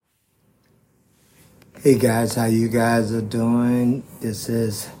Hey guys, how you guys are doing? This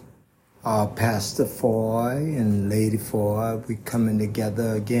is Pastor Foy and Lady Foy. We coming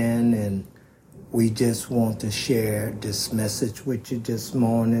together again, and we just want to share this message with you this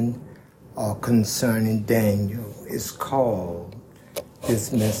morning concerning Daniel. This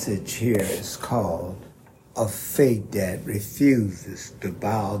message here is called A Faith That Refuses to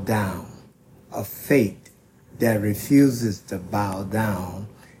Bow Down. A faith that refuses to bow down.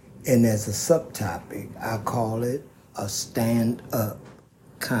 And as a subtopic, I call it a stand-up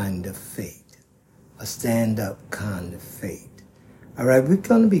kind of faith. A stand-up kind of faith. All right, we're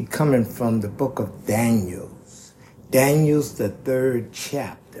going to be coming from the book of Daniel. Daniel's the 3rd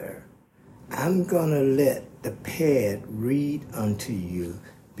chapter. I'm going to let the pad read unto you,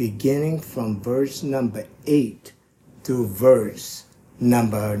 beginning from verse number 8 through verse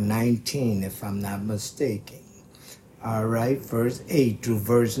number 19, if I'm not mistaken. All right, verse 8 through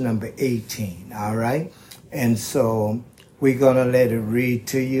verse number 18, all right? And so we're going to let it read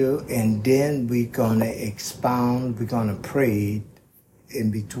to you, and then we're going to expound. We're going to pray in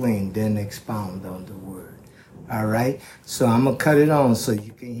between, then expound on the word, all right? So I'm going to cut it on so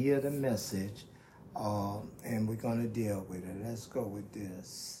you can hear the message, and we're going to deal with it. Let's go with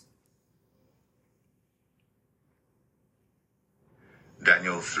this.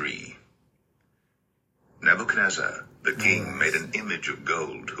 Daniel 3. Nebuchadnezzar the king made an image of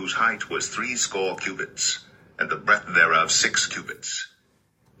gold, whose height was 60 cubits, and the breadth thereof 6 cubits.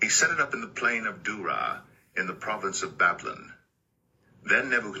 He set it up in the plain of Dura, in the province of Babylon. Then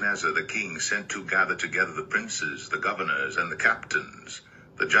Nebuchadnezzar the king sent to gather together the princes, the governors, and the captains,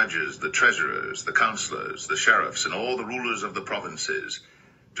 the judges, the treasurers, the counselors, the sheriffs, and all the rulers of the provinces,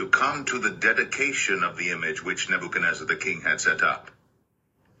 to come to the dedication of the image which Nebuchadnezzar the king had set up.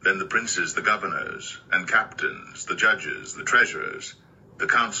 Then the princes, the governors, and captains, the judges, the treasurers, the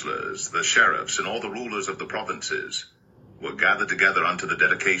counselors, the sheriffs, and all the rulers of the provinces were gathered together unto the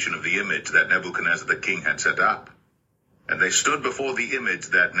dedication of the image that Nebuchadnezzar the king had set up. And they stood before the image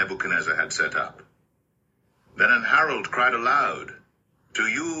that Nebuchadnezzar had set up. Then an herald cried aloud, To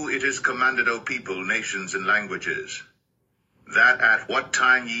you it is commanded, O people, nations, and languages, that at what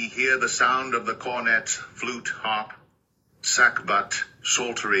time ye hear the sound of the cornet, flute, harp, sackbut,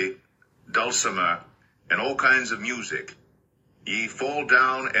 psaltery, dulcimer, and all kinds of music, ye fall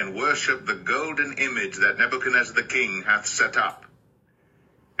down and worship the golden image that Nebuchadnezzar the king hath set up.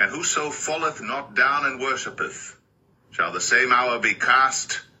 And whoso falleth not down and worshippeth, shall the same hour be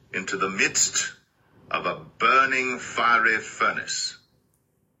cast into the midst of a burning fiery furnace.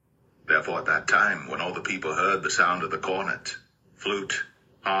 Therefore at that time, when all the people heard the sound of the cornet, flute,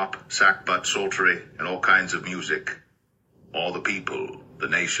 harp, sackbut, psaltery, and all kinds of music, all the people, the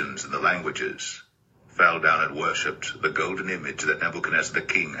nations, and the languages fell down and worshipped the golden image that Nebuchadnezzar the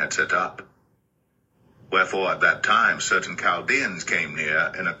king had set up. Wherefore at that time certain Chaldeans came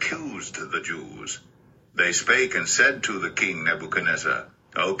near and accused the Jews. They spake and said to the king Nebuchadnezzar,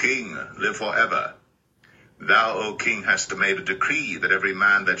 O king, live forever. Thou, O king, hast made a decree that every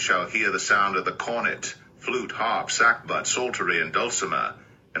man that shall hear the sound of the cornet, flute, harp, sackbut, psaltery, and dulcimer,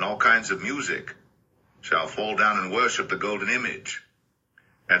 and all kinds of music, shall fall down and worship the golden image.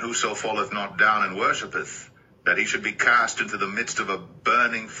 And whoso falleth not down and worshippeth, that he should be cast into the midst of a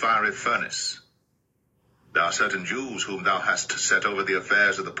burning fiery furnace. There are certain Jews whom thou hast set over the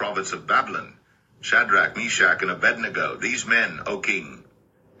affairs of the province of Babylon, Shadrach, Meshach, and Abednego. These men, O king,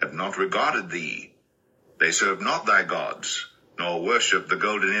 have not regarded thee. They serve not thy gods, nor worship the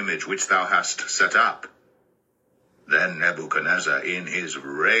golden image which thou hast set up. Then Nebuchadnezzar, in his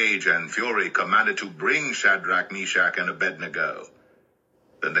rage and fury, commanded to bring Shadrach, Meshach, and Abednego.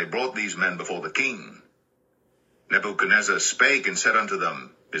 Then they brought these men before the king. Nebuchadnezzar spake and said unto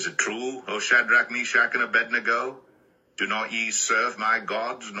them, Is it true, O Shadrach, Meshach, and Abednego? Do not ye serve my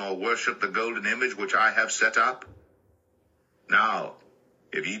gods, nor worship the golden image which I have set up? Now,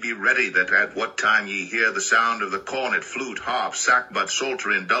 if ye be ready that at what time ye hear the sound of the cornet, flute, harp, sackbut,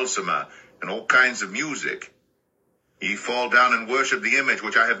 psaltery, and dulcimer, and all kinds of music, ye fall down and worship the image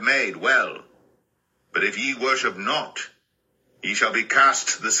which I have made, well. But if ye worship not, ye shall be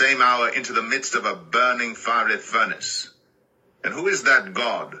cast the same hour into the midst of a burning fiery furnace. And who is that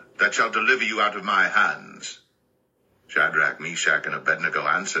God that shall deliver you out of my hands? Shadrach, Meshach, and Abednego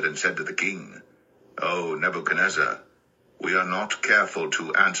answered and said to the king, O Nebuchadnezzar, we are not careful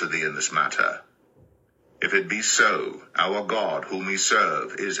to answer thee in this matter. If it be so, our God, whom we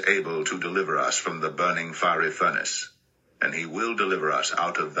serve, is able to deliver us from the burning fiery furnace, and he will deliver us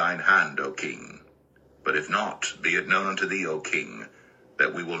out of thine hand, O king. But if not, be it known unto thee, O king,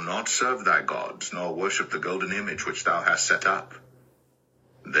 that we will not serve thy gods, nor worship the golden image which thou hast set up.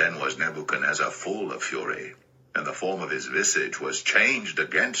 Then was Nebuchadnezzar full of fury, and the form of his visage was changed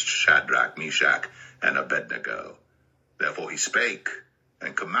against Shadrach, Meshach, and Abednego. Therefore he spake,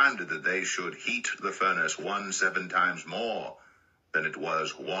 and commanded that they should heat the furnace 7 times more than it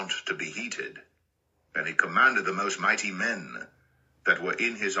was wont to be heated. And he commanded the most mighty men that were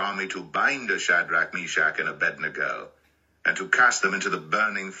in his army to bind Shadrach, Meshach, and Abednego, and to cast them into the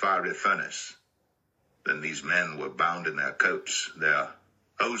burning fiery furnace. Then these men were bound in their coats, their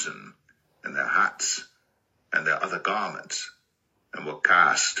hosen, and their hats, and their other garments, and were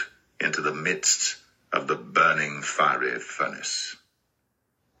cast into the midst of the burning fiery furnace.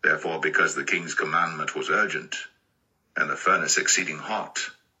 Therefore, because the king's commandment was urgent, and the furnace exceeding hot,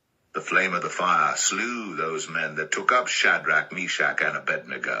 the flame of the fire slew those men that took up Shadrach, Meshach, and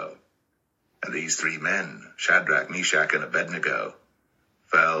Abednego. And these 3 men, Shadrach, Meshach, and Abednego,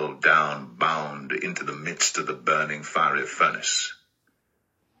 fell down bound into the midst of the burning fiery furnace.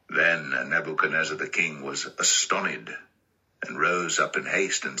 Then Nebuchadnezzar the king was astonished, and rose up in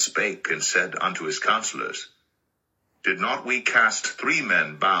haste, and spake, and said unto his counselors, Did not we cast 3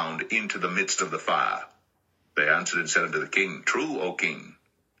 men bound into the midst of the fire? They answered and said unto the king, True, O king.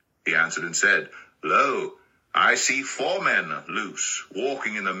 He answered and said, Lo, I see 4 men loose,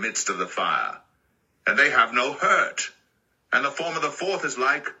 walking in the midst of the fire, and they have no hurt, and the form of the 4th is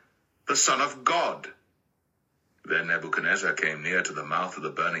like the Son of God. Then Nebuchadnezzar came near to the mouth of the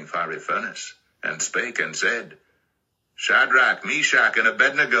burning fiery furnace, and spake and said, Shadrach, Meshach, and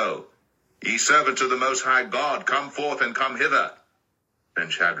Abednego, ye servants of the Most High God, come forth and come hither. Then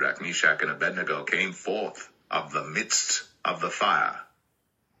Shadrach, Meshach, and Abednego came forth of the midst of the fire.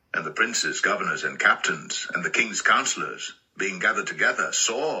 And the princes, governors, and captains, and the king's counselors, being gathered together,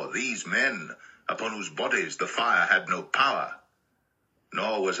 saw these men, upon whose bodies the fire had no power,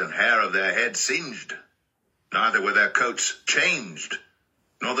 nor was an hair of their head singed, neither were their coats changed,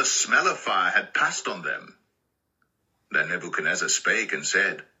 nor the smell of fire had passed on them. Then Nebuchadnezzar spake and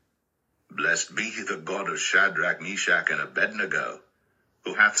said, Blessed be the God of Shadrach, Meshach, and Abednego,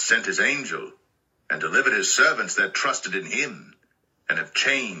 who hath sent his angel, and delivered his servants that trusted in him, and have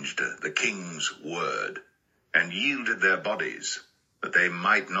changed the king's word, and yielded their bodies, that they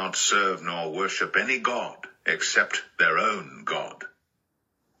might not serve nor worship any god except their own God.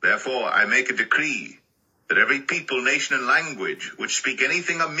 Therefore I make a decree, that every people, nation, and language which speak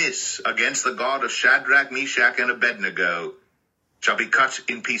anything amiss against the God of Shadrach, Meshach, and Abednego shall be cut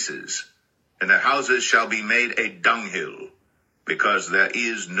in pieces, and their houses shall be made a dunghill, because there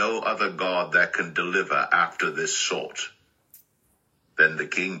is no other God that can deliver after this sort. Then the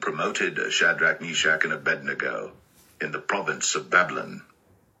king promoted Shadrach, Meshach, and Abednego in the province of Babylon.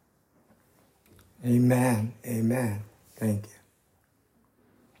 Amen. Amen. Thank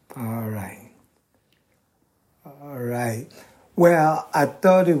you. All right. All right. Well, I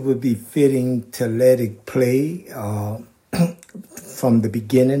thought it would be fitting to let it play from the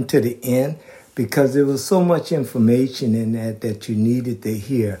beginning to the end, because there was so much information in that you needed to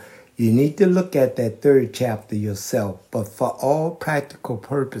hear. You need to look at that 3rd chapter yourself. But for all practical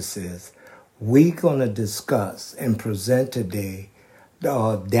purposes, we're going to discuss and present today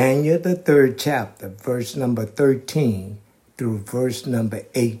Daniel, the 3rd chapter, verse number 13 through verse number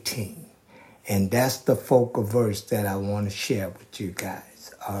 18. And that's the focal verse that I want to share with you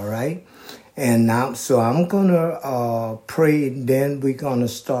guys. All right? And now, so I'm going to pray, then we're going to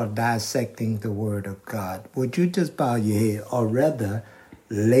start dissecting the Word of God. Would you just bow your head, or rather,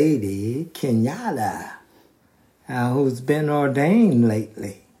 Lady Kenyatta, who's been ordained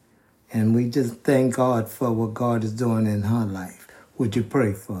lately. And we just thank God for what God is doing in her life. Would you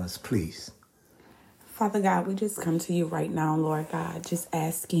pray for us, please? Father God, we just come to you right now, Lord God, just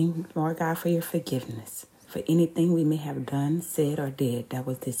asking, Lord God, for your forgiveness for anything we may have done, said, or did that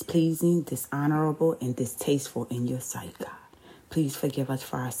was displeasing, dishonorable, and distasteful in your sight, God. Please forgive us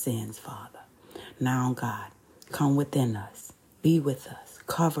for our sins, Father. Now, God, come within us, be with us,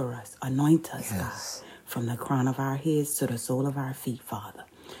 cover us, anoint us, God, from the crown of our heads to the sole of our feet, Father.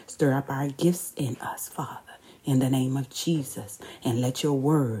 Stir up our gifts in us, Father, in the name of Jesus, and let your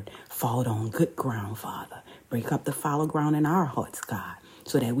word fall on good ground, Father. Break up the fallow ground in our hearts, God,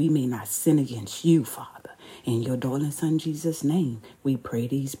 so that we may not sin against you, Father. In your darling Son, Jesus' name, we pray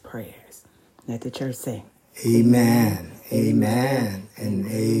these prayers. Let the church say, Amen, amen, and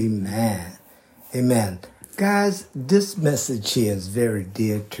amen. Amen. Guys, this message here is very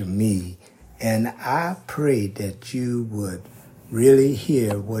dear to me, and I pray that you would really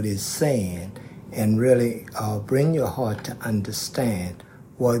hear what it's saying and really bring your heart to understand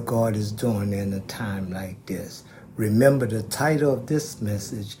what God is doing in a time like this. Remember, the title of this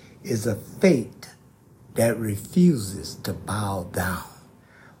message is A Faith That Refuses to Bow Down.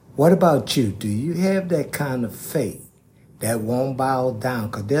 What about you? Do you have that kind of faith that won't bow down?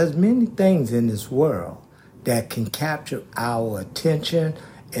 Because there's many things in this world that can capture our attention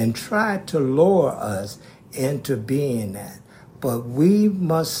and try to lure us into being that. But we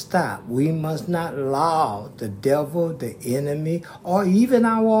must stop. We must not allow the devil, the enemy, or even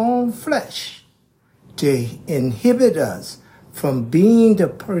our own flesh to inhibit us from being the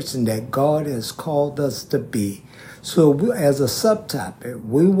person that God has called us to be. So as a subtopic,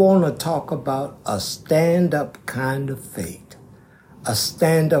 we want to talk about a stand-up kind of faith. A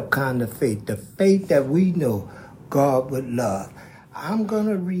stand-up kind of faith. The faith that we know God would love. I'm going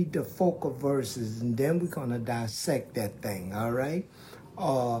to read the focal verses, and then we're going to dissect that thing, all right?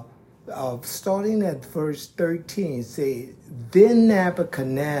 Starting at verse 13, say, Then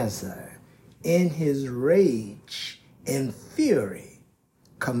Nebuchadnezzar, in his rage and fury,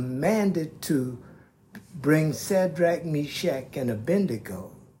 commanded to bring Shadrach, Meshach, and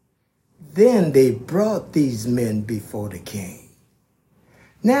Abednego. Then they brought these men before the king.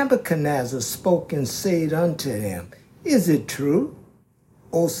 Nebuchadnezzar spoke and said unto them, Is it true,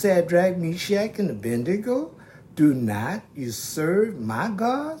 O Shadrach, Meshach, and Abednego? Do not you serve my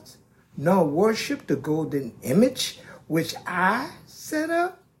gods, nor worship the golden image which I set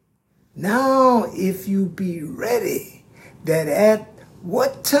up? Now, if you be ready, that at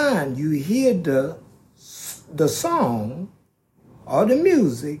what time you hear the song or the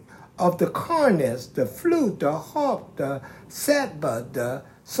music of the cornets, the flute, the harp, the sackbut, the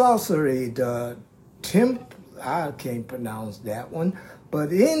sorcery, I can't pronounce that one.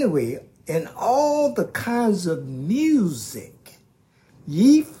 But anyway, in all the kinds of music,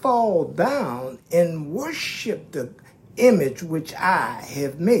 ye fall down and worship the image which I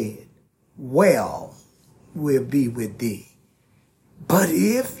have made. Well will be with thee. But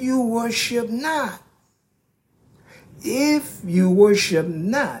if you worship not,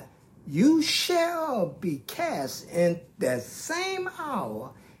 you shall be cast in that same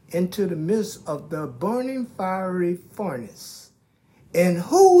hour into the midst of the burning fiery furnace. And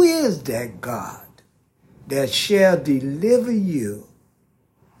who is that God that shall deliver you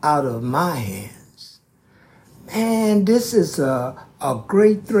out of my hands? Man, this is a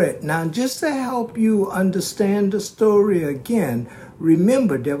great threat. Now, just to help you understand the story again,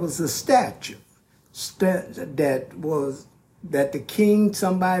 remember there was a statue that the king,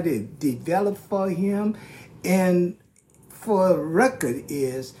 somebody developed for him, and for record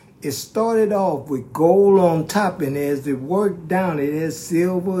is, it started off with gold on top, and as it worked down, it had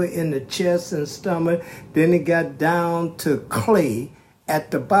silver in the chest and stomach. Then it got down to clay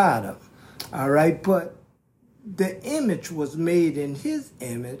at the bottom. All right, but the image was made in his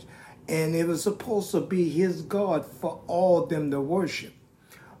image, and it was supposed to be his God for all them to worship.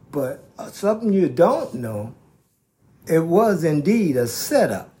 But something you don't know, it was indeed a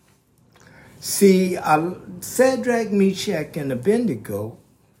setup. See, Shadrach, Meshach, and Abednego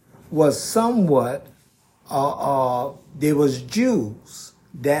was somewhat, there was Jews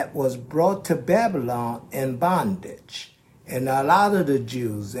that was brought to Babylon in bondage. And a lot of the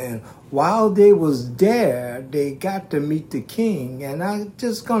Jews. And while they was there, they got to meet the king. And I'm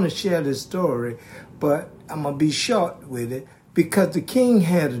just going to share this story, but I'm going to be short with it, because the king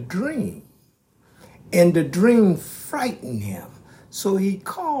had a dream. And the dream frightened him. So he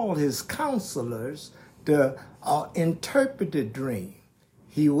called his counselors to interpret the dream.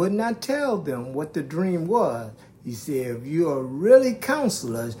 He would not tell them what the dream was. He said, if you are really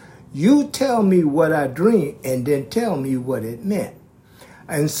counselors, you tell me what I dreamed and then tell me what it meant.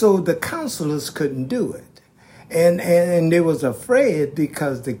 And so the counselors couldn't do it. And they was afraid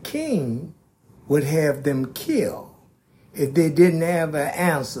because the king would have them killed if they didn't have an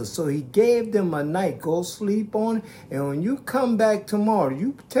answer. So he gave them a night, go sleep on it, and when you come back tomorrow,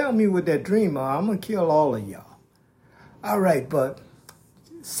 you tell me what that dream is. I'm going to kill all of y'all. All right, but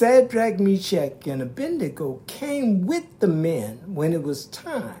Shadrach, Meshach, and Abednego came with the men when it was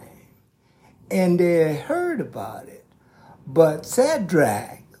time, and they had heard about it. But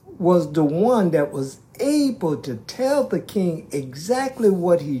Shadrach was the one that was able to tell the king exactly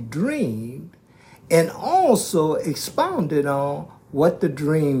what he dreamed, and also expounded on what the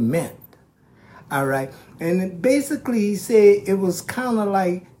dream meant. All right. And basically he said it was kind of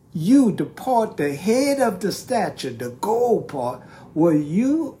like you, the part, the head of the statue, the gold part, were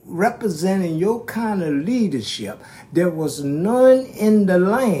you representing your kind of leadership. There was none in the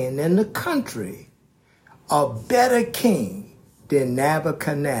land, in the country, a better king than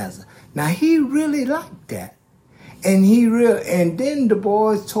Nebuchadnezzar. Now he really liked that. And then the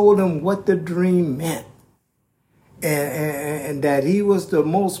boys told him what the dream meant. And that he was the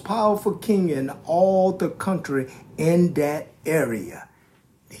most powerful king in all the country in that area.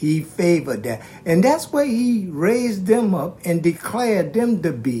 He favored that. And that's why he raised them up and declared them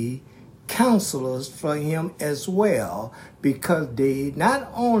to be counselors for him as well, because they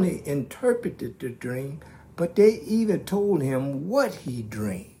not only interpreted the dream, but they even told him what he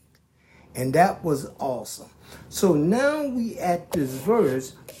dreamed. And that was awesome. So now we at this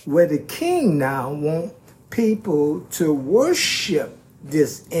verse where the king now wants people to worship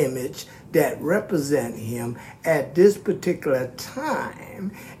this image that represent him at this particular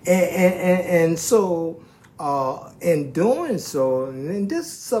time. And so in doing so, and this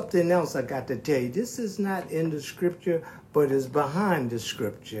is something else I got to tell you. This is not in the scripture, but it's behind the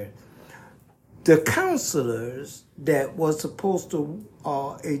scripture. The counselors that was supposed to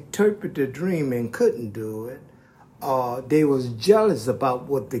interpret the dream and couldn't do it, they was jealous about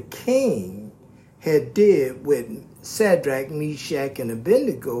what the king had did with Shadrach, Meshach, and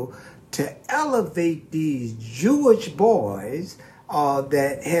Abednego to elevate these Jewish boys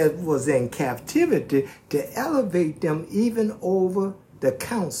that was in captivity, to elevate them even over the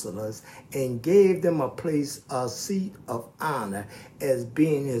counselors, and gave them a seat of honor as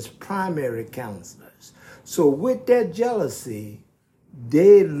being his primary counselors. So with that jealousy,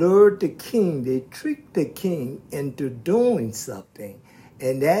 they lured the king, they tricked the king into doing something.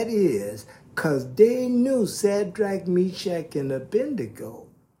 And that is because they knew Shadrach, Meshach, and Abednego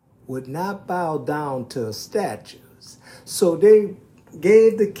would not bow down to statues. So they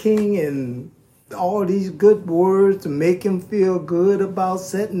gave the king and all these good words to make him feel good about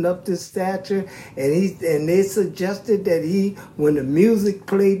setting up this statue, and they suggested that when the music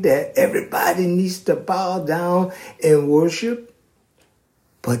played, that everybody needs to bow down and worship.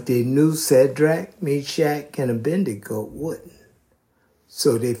 But they knew Shadrach, Meshach, and Abednego wouldn't.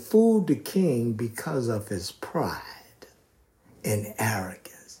 So they fooled the king because of his pride and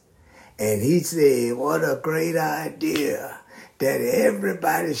arrogance. And he said, what a great idea that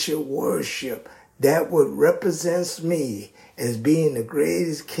everybody should worship. That would represents me as being the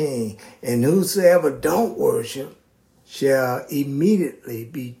greatest king. And whosoever don't worship shall immediately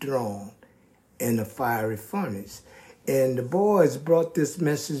be thrown in the fiery furnace. And the boys brought this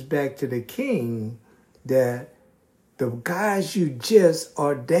message back to the king that the guys you just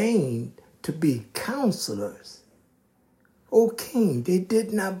ordained to be counselors, O king, they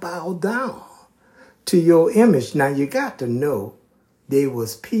did not bow down to your image. Now you got to know, they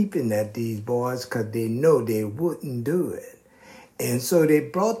was peeping at these boys because they know they wouldn't do it. And so they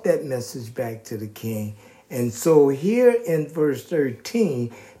brought that message back to the king. And so here in verse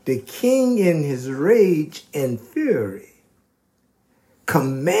 13, the king in his rage and fury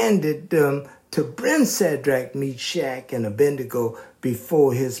commanded them to bring Shadrach, Meshach, and Abednego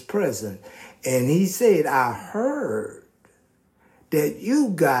before his presence. And he said, I heard that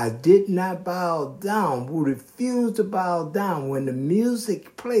you guys did not bow down, who refused to bow down when the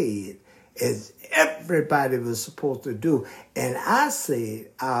music played, as everybody was supposed to do. And I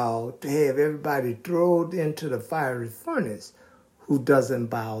said, I'll have everybody thrown into the fiery furnace who doesn't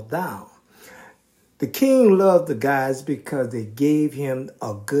bow down. The king loved the guys because they gave him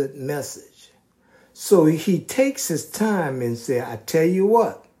a good message. So he takes his time and said, I tell you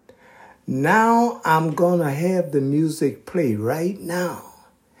what, now I'm going to have the music play right now.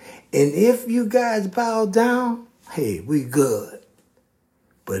 And if you guys bow down, hey, we good.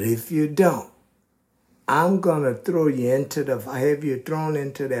 But if you don't, I'm going to throw you have you thrown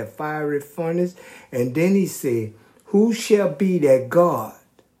into that fiery furnace. And then he said, who shall be that God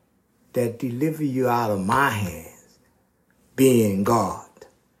that deliver you out of my hands, being God?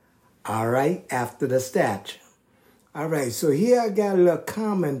 All right, after the statue. All right, so here I got a little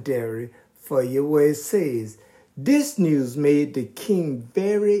commentary for you where it says, this news made the king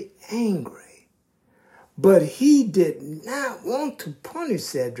very angry, but he did not want to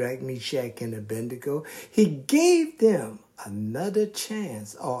punish Shadrach, Meshach, and Abednego. He gave them another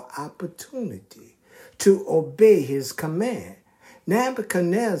chance or opportunity to obey his command.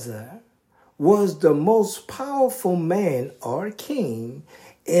 Nebuchadnezzar was the most powerful man or king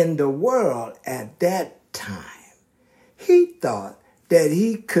in the world at that time. He thought that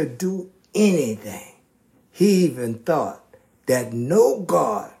he could do anything. He even thought that no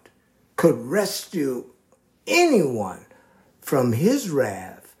God could rescue anyone from his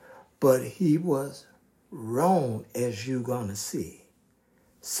wrath, but he was wrong, as you're going to see.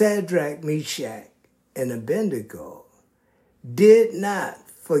 Shadrach, Meshach, and Abednego did not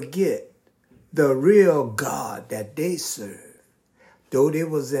forget the real God that they served. Though they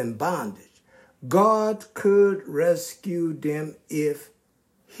was in bondage, God could rescue them if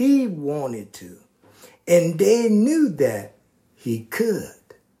he wanted to. And they knew that he could.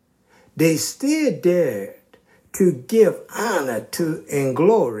 They still dared to give honor to and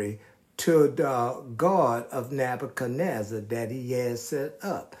glory to the God of Nebuchadnezzar that he had set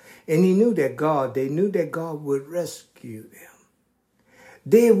up. And they knew that God would rescue them.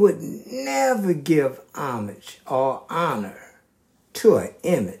 They would never give homage or honor to an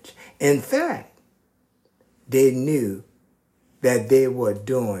image. In fact, they knew that they were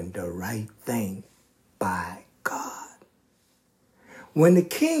doing the right thing by God. When the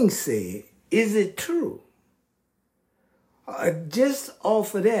king said, "Is it true?" Just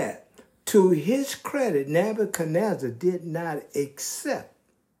off of that, to his credit, Nebuchadnezzar did not accept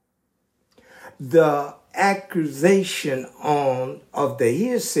the accusation of the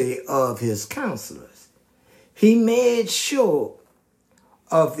hearsay of his counselors. He made sure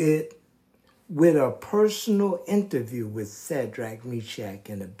of it with a personal interview with Shadrach, Meshach,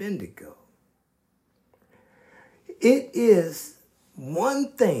 and Abednego. It is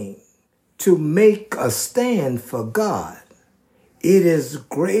one thing to make a stand for God. It is a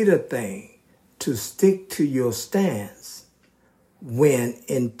greater thing to stick to your stance when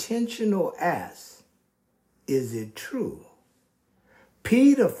intentional asks, "Is it true?"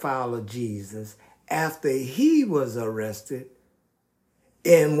 Peter followed Jesus after he was arrested,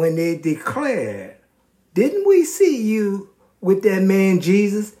 and when they declared, "Didn't we see you with that man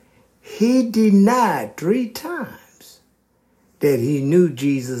Jesus?" he denied 3 times that he knew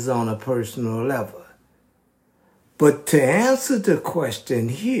Jesus on a personal level. But to answer the question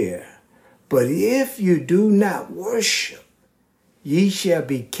here, "But if you do not worship, ye shall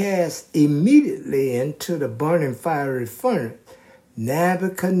be cast immediately into the burning fiery furnace,"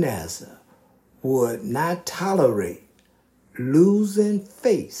 Nebuchadnezzar would not tolerate losing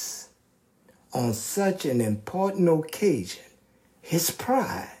face on such an important occasion. His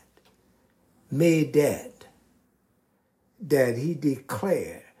pride made that he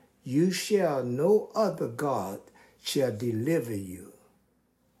declared, "You shall no other God shall deliver you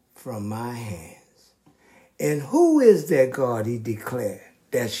from my hands." And who is that God, he declared,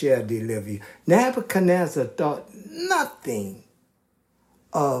 that shall deliver you? Nebuchadnezzar thought nothing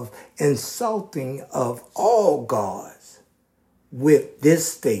of insulting of all gods with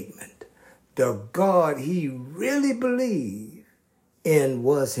this statement. The God he really believed in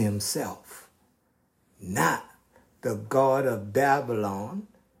was himself, not the God of Babylon.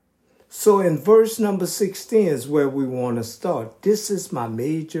 So in verse number 16 is where we want to start. This is my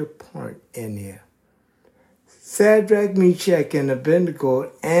major point in here. Shadrach, Meshach, and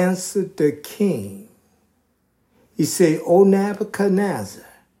Abednego answered the king. He said, "O Nebuchadnezzar,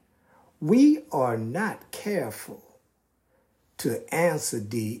 we are not careful to answer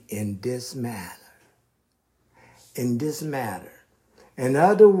thee in this matter." In this matter. In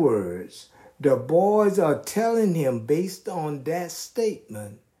other words, the boys are telling him based on that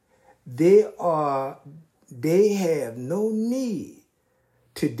statement, they have no need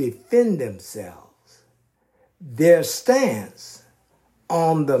to defend themselves. Their stance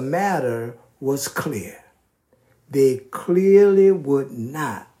on the matter was clear. They clearly would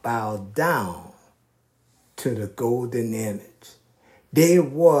not bow down to the golden image. They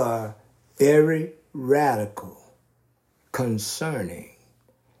were very radical concerning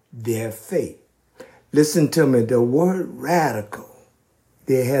their faith. Listen to me, the word radical,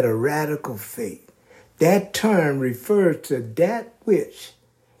 they had a radical faith. That term refers to that which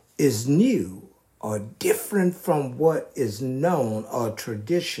is new or different from what is known or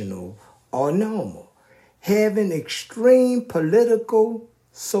traditional or normal, having extreme political,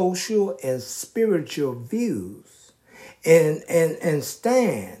 social, and spiritual views, and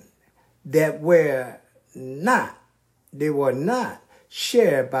stand that they were not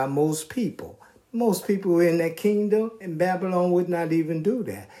shared by most people. Most people in that kingdom in Babylon would not even do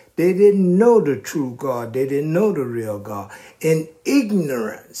that. They didn't know the true God. They didn't know the real God. In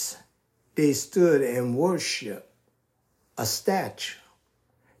ignorance, they stood and worshiped a statue.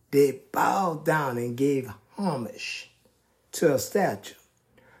 They bowed down and gave homage to a statue.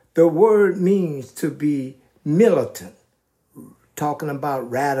 The word means to be militant, talking about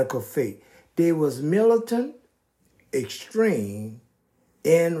radical faith. They was militant, extreme,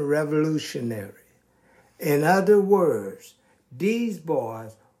 and revolutionary. In other words, these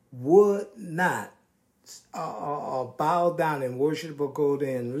boys would not bow down and worship a golden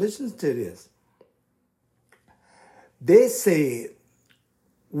image. Listen to this. They said,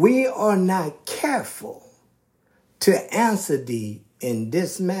 "We are not careful to answer thee in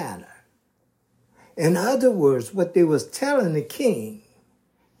this manner." In other words, what they was telling the king,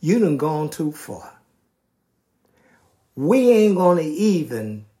 you done gone too far. We ain't going to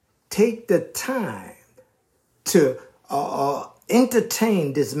even take the time to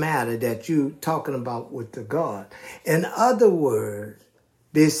entertain this matter that you talking about with the God. In other words,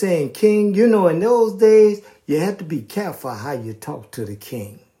 they're saying, king, you know, in those days, you have to be careful how you talk to the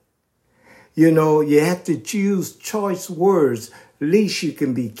king. You know, you have to choose choice words, least you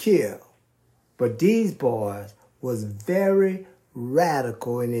can be killed. But these boys was very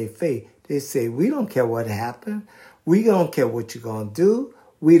radical in their faith. They say, we don't care what happened. We don't care what you're going to do.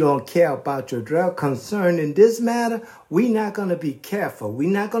 We don't care about your drug. Concerning this matter, we're not going to be careful. We're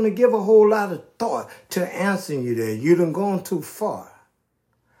not going to give a whole lot of thought to answering you there. You done gone too far.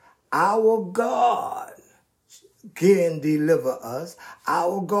 Our God can deliver us.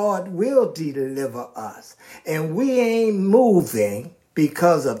 Our God will deliver us. And we ain't moving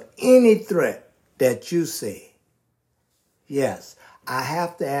because of any threat that you say. Yes, I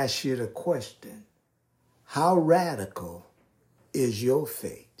have to ask you the question. How radical is your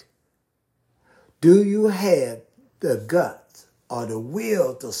faith? Do you have the guts or the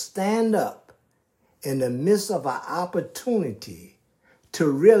will to stand up in the midst of an opportunity to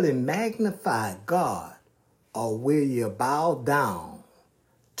really magnify God, or will you bow down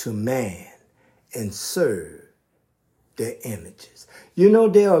to man and serve their images? You know,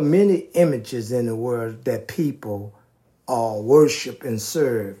 there are many images in the world that people worship and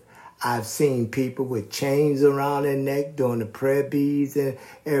serve. I've seen people with chains around their neck doing the prayer beads and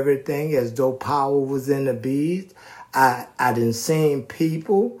everything as though power was in the beads. I done seen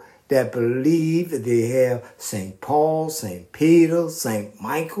people that believe that they have St. Paul, St. Peter, St.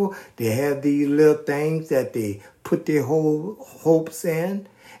 Michael. They have these little things that they put their whole hopes in.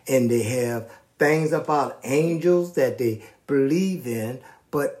 And they have things about angels that they believe in.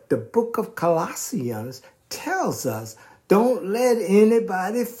 But the book of Colossians tells us, don't let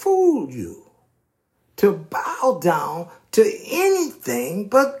anybody fool you to bow down to anything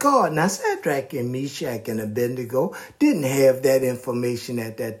but God. Now, Shadrach and Meshach and Abednego didn't have that information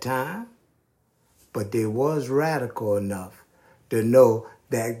at that time, but they was radical enough to know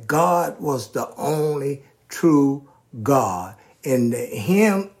that God was the only true God, and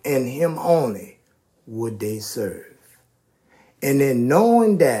him and him only would they serve. And then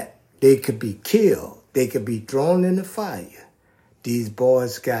knowing that they could be killed, they could be thrown in the fire, these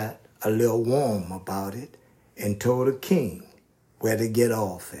boys got a little warm about it and told the king where to get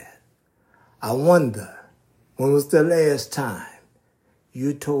off at. I wonder, when was the last time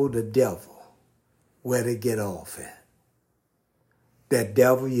you told the devil where to get off at? That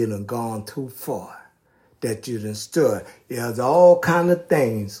devil, you done gone too far, that you done stood. There's all kind of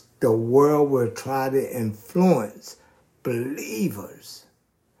things the world will try to influence believers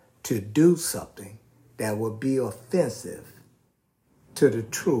to do something that would be offensive to the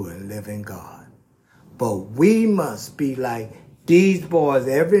true and living God. But we must be like these boys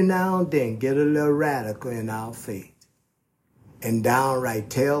every now and then, get a little radical in our faith and downright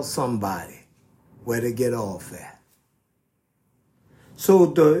tell somebody where to get off at. So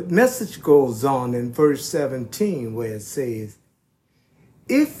the message goes on in verse 17 where it says,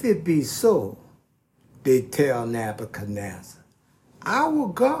 if it be so, they tell Nebuchadnezzar, our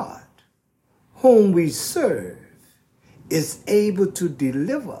God, whom we serve, is able to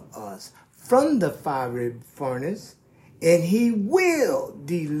deliver us from the fiery furnace, and he will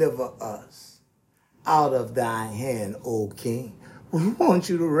deliver us out of thy hand, O king. We want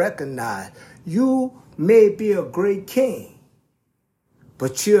you to recognize you may be a great king,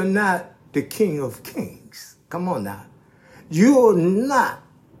 but you're not the King of Kings. Come on now. You're not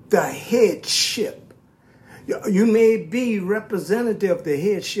the headship. You may be representative of the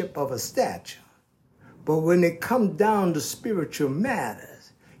headship of a statue, but when it comes down to spiritual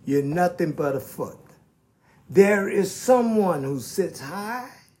matters, you're nothing but a foot. There is someone who sits high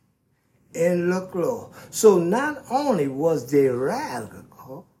and look low. So not only was they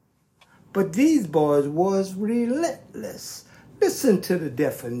radical, but these boys was relentless. Listen to the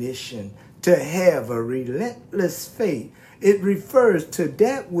definition, to have a relentless faith. It refers to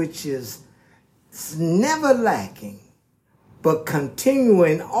that which is never lacking, but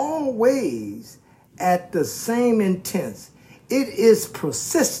continuing always at the same intent. It is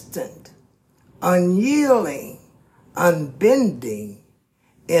persistent, unyielding, unbending,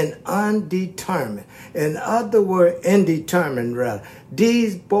 and undetermined. In other words, indeterminate rather.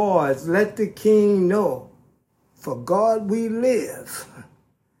 These boys let the king know, for God we live,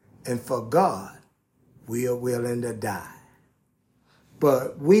 and for God we are willing to die.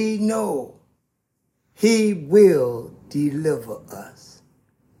 But we know he will deliver us.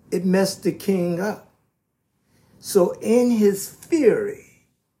 It messed the king up. So in his fury,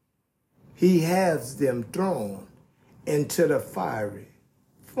 he has them thrown into the fiery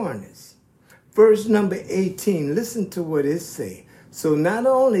furnace. Verse number 18, listen to what it say. So not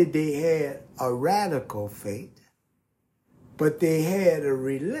only they had a radical faith, but they had a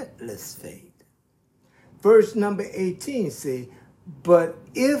relentless faith. Verse number 18 say, but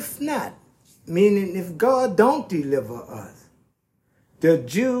if not, meaning if God don't deliver us, the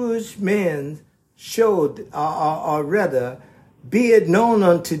Jewish men showed, or rather, be it known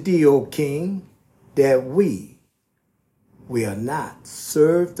unto thee, O king, that we will not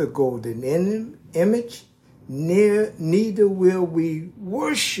serve the golden image, neither will we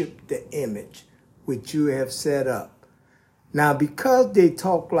worship the image which you have set up. Now, because they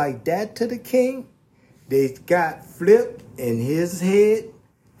talk like that to the king, they got flipped in his head.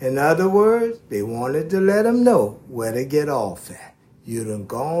 In other words, they wanted to let him know where to get off at. You done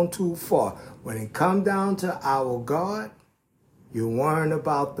gone too far. When it come down to our God, you're worrying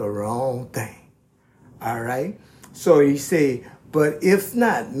about the wrong thing. All right? So he said, but if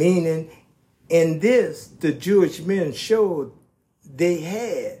not, meaning in this, the Jewish men showed they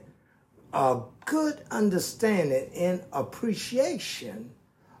had a good understanding and appreciation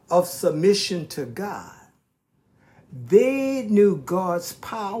of submission to God. They knew God's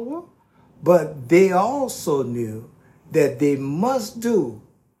power, but they also knew that they must do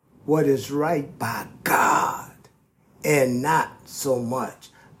what is right by God and not so much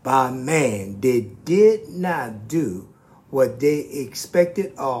by man. They did not do what they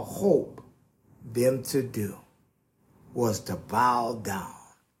expected or hoped them to do, was to bow down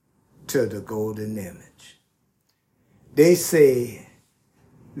to the golden image. They say,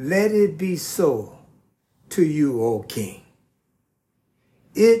 let it be so to you, O king.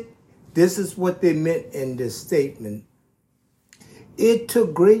 This is what they meant in this statement. It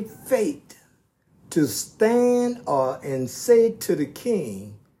took great faith to stand and say to the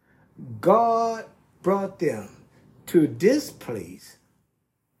king, God brought them to this place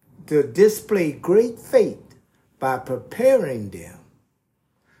to display great faith by preparing them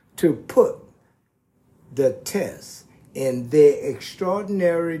to put the test in their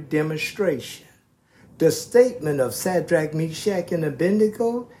extraordinary demonstration. The statement of Shadrach, Meshach, and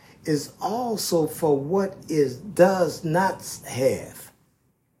Abednego is also for what does not have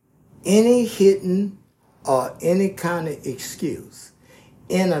any hidden or any kind of excuse.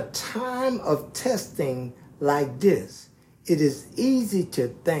 In a time of testing like this, it is easy to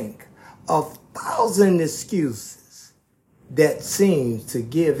think of 1,000 excuses that seem to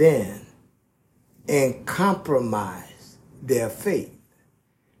give in and compromise their faith.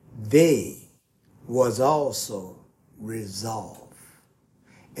 They was also resolved.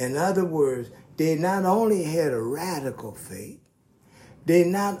 In other words, they not only had a radical faith, they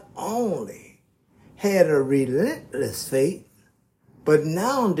not only had a relentless faith, but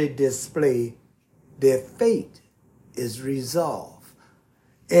now they display their faith is resolved.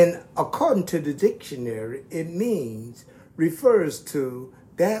 And according to the dictionary, it refers to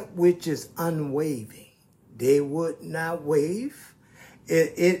that which is unwavering. They would not wave.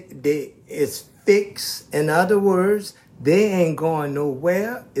 It's fixed. In other words, they ain't going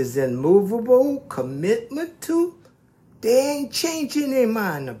nowhere. It's immovable, commitment to. They ain't changing their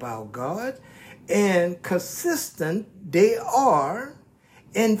mind about God. And consistent they are,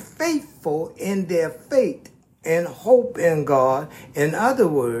 and faithful in their faith and hope in God. In other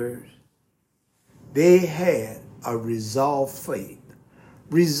words, they had a resolved faith.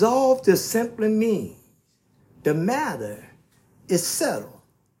 Resolve just simply means the matter is settled.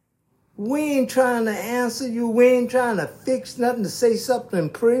 We ain't trying to answer you. We ain't trying to fix nothing, to say something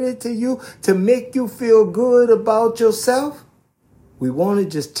pretty to you, to make you feel good about yourself. We want to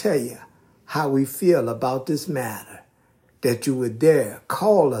just tell you how we feel about this matter, that you would dare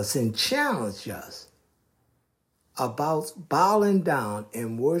call us and challenge us about bowing down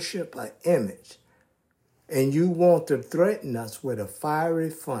and worship an image, and you want to threaten us with a fiery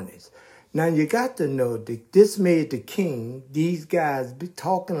furnace. Now you got to know that this made the king, these guys be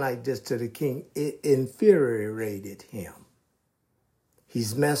talking like this to the king, it infuriated him.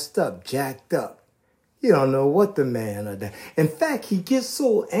 He's messed up, jacked up. You don't know what the man or that. In fact, he gets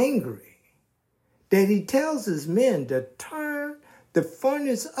so angry that he tells his men to turn the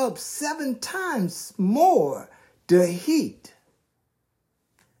furnace up 7 times more the heat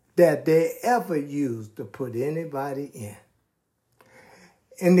that they ever used to put anybody in.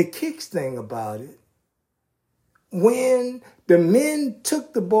 And the kicks thing about it, when the men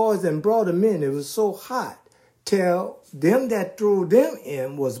took the boys and brought them in, it was so hot till them that threw them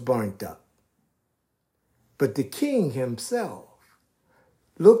in was burnt up. But the king himself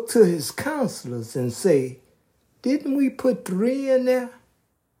looked to his counselors and say, didn't we put 3 in there?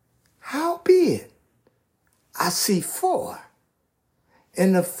 Howbeit, I see 4.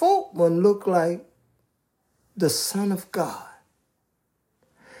 And the fourth one looked like the Son of God.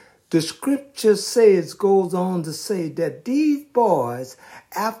 The scripture goes on to say that these boys,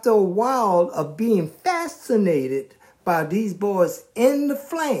 after a while of being fascinated by these boys in the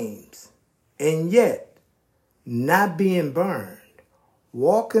flames, and yet not being burned,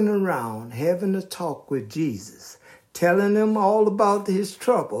 walking around having a talk with Jesus, telling them all about his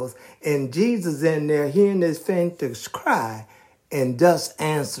troubles, and Jesus in there hearing his faintest cry, and thus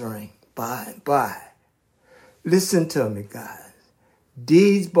answering by and by. Listen to me, guys.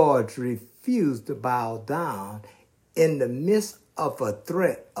 These boys refused to bow down in the midst of a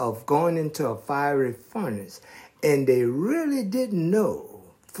threat of going into a fiery furnace, and they really didn't know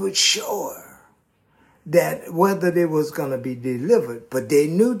for sure that whether they was going to be delivered, but they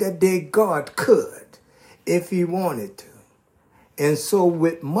knew that their God could if he wanted to. And so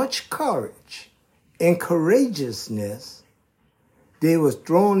with much courage and courageousness, they was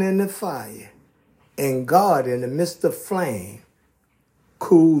thrown in the fire, and God, in the midst of flame,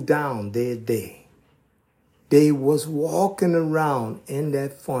 cooled down their day. They was walking around in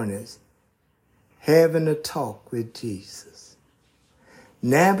that furnace, having a talk with Jesus.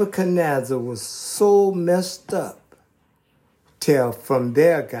 Nebuchadnezzar was so messed up till from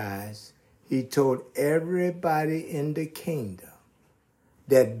there, guys, he told everybody in the kingdom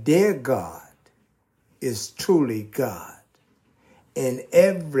that their God is truly God, and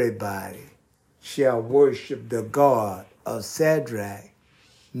everybody shall worship the God of Shadrach,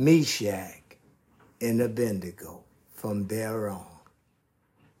 Meshach, and Abednego from there on.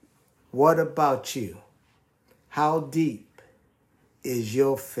 What about you? How deep is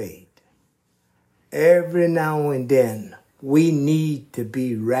your faith? Every now and then, we need to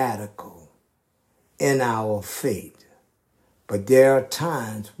be radical in our faith. But there are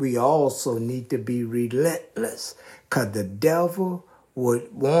times we also need to be relentless, because the devil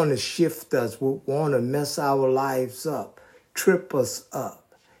would want to shift us, would want to mess our lives up, trip us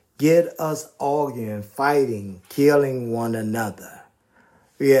up, get us arguing, fighting, killing one another.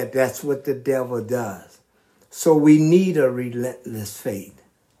 Yeah, that's what the devil does. So we need a relentless faith,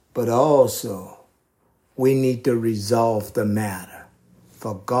 but also we need to resolve the matter.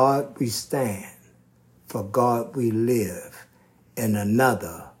 For God we stand, for God we live, and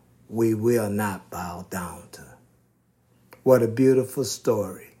another we will not bow down to. What a beautiful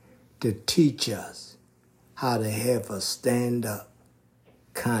story to teach us how to have a stand-up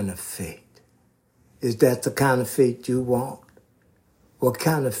kind of faith. Is that the kind of faith you want? What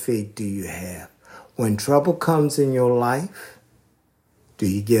kind of faith do you have? When trouble comes in your life, do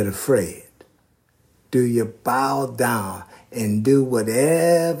you get afraid? Do you bow down and do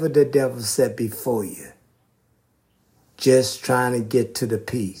whatever the devil set before you? Just trying to get to the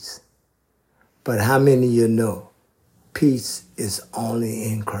peace. But how many of you know peace is only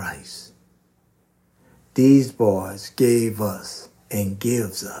in Christ? These boys gave us and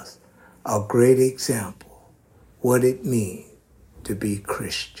gives us a great example what it means to be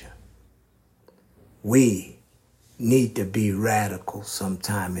Christian. We need to be radical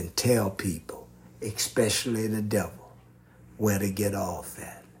sometime and tell people, especially the devil, where to get off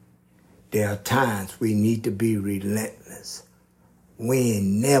at. There are times we need to be relentless. We ain't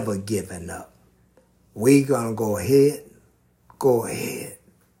never giving up. We gonna go ahead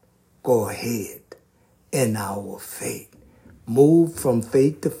in our faith. Move from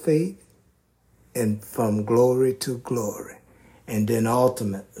faith to faith and from glory to glory. And then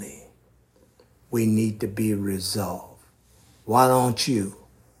ultimately, we need to be resolved. Why don't you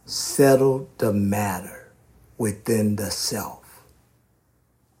settle the matter within the self?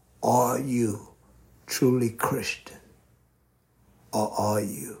 Are you truly Christian, or are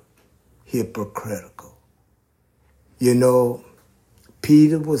you hypocritical? You know,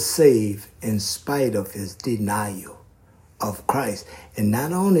 Peter was saved in spite of his denial of Christ. And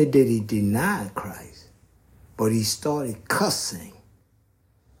not only did he deny Christ, but he started cussing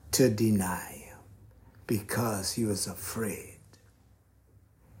to deny him because he was afraid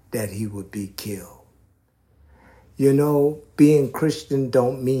that he would be killed. You know, being Christian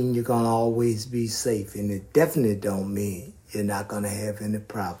don't mean you're going to always be safe, and it definitely don't mean you're not going to have any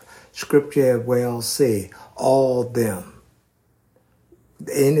problem. Scripture has well said, all them,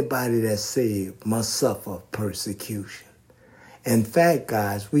 anybody that's saved must suffer persecution. In fact,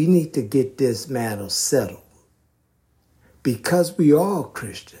 guys, we need to get this matter settled. Because we are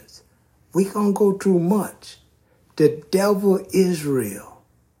Christians, we're going to go through much. The devil is real,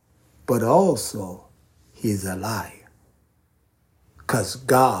 but also he's a liar. Because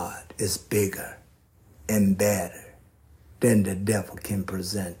God is bigger and better than the devil can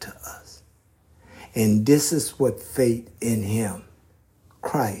present to us. And this is what faith in him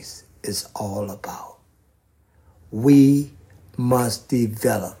Christ is all about. We must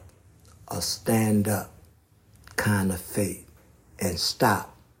develop a stand-up kind of faith and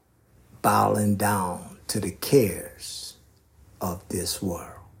stop bowing down to the cares of this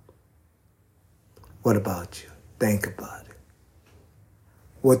world. What about you? Think about it.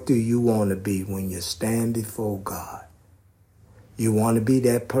 What do you want to be when you stand before God? You want to be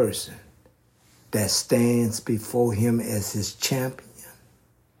that person that stands before him as his champion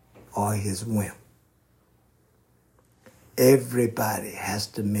or his wimp? Everybody has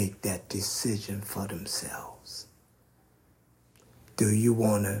to make that decision for themselves. Do you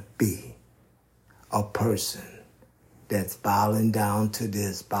want to be a person that's bowing down to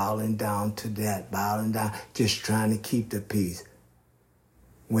this, bowing down to that, bowing down, just trying to keep the peace,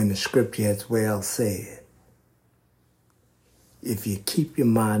 when the scripture has well said, if you keep your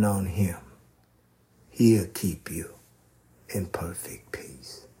mind on him, he'll keep you in perfect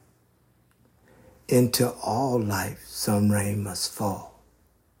peace. Into all life, some rain must fall,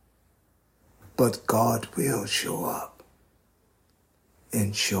 but God will show up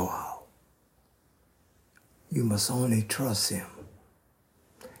and show out. You must only trust him.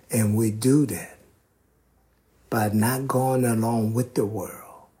 And we do that by not going along with the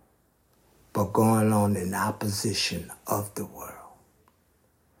world, but going on in opposition of the world.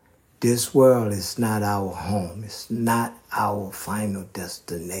 This world is not our home. It's not our final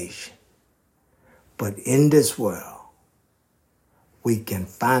destination. But in this world, we can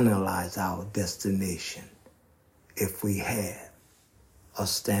finalize our destination if we have a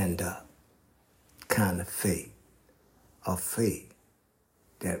stand-up kind of faith, a faith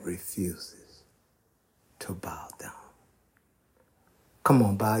that refuses to bow down. Come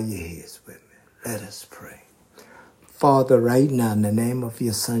on, bow your heads with me. Let us pray. Father, right now, in the name of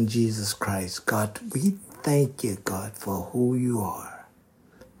your Son, Jesus Christ, God, we thank you, God, for who you are.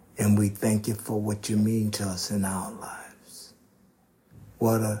 And we thank you for what you mean to us in our lives.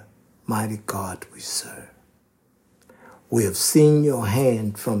 What a mighty God we serve. We have seen your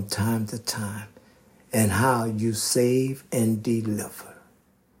hand from time to time and how you save and deliver.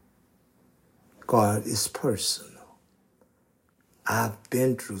 God is personal. I've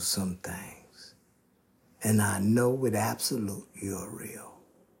been through some things, and I know with absolute you're real.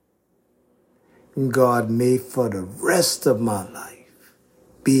 God, may for the rest of my life,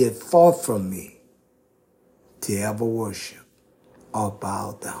 be it far from me to ever worship or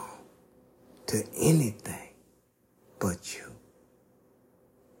bow down to anything but you.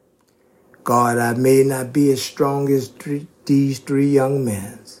 God, I may not be as strong as these three young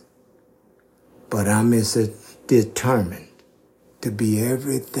men, but I'm as determined to be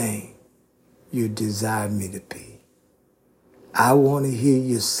everything you desire me to be. I want to hear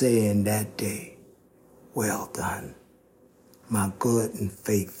you say in that day, well done, my good and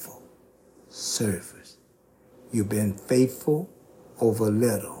faithful servant. You've been faithful over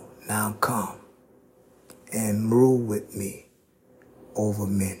little. Now come and rule with me over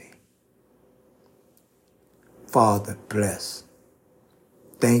many. Father, bless.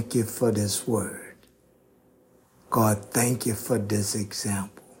 Thank you for this word. God, thank you for this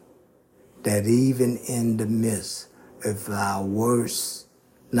example, that even in the midst of our worst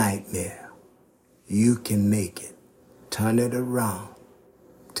nightmare, you can make it, turn it around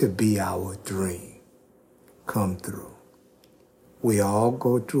to be our dream come through. We all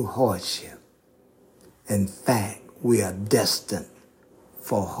go through hardship. In fact, we are destined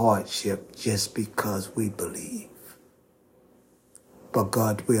for hardship just because we believe. But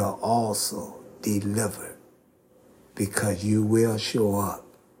God, we are also delivered because you will show up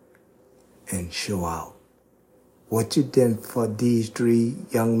and show out. What you did for these three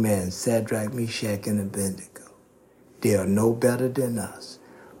young men, Shadrach, Meshach, and Abednego, they are no better than us.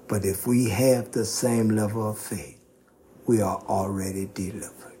 But if we have the same level of faith, we are already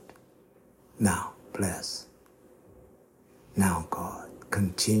delivered. Now, bless. Now, God,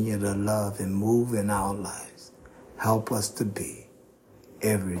 continue to love and move in our lives. Help us to be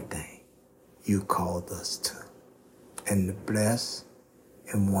everything you called us to. In the blessed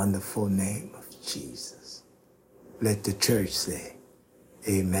and wonderful name of Jesus. Let the church say,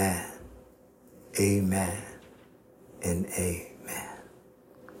 amen, amen, and amen.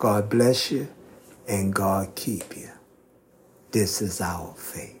 God bless you and God keep you. This is our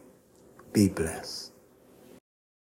faith. Be blessed.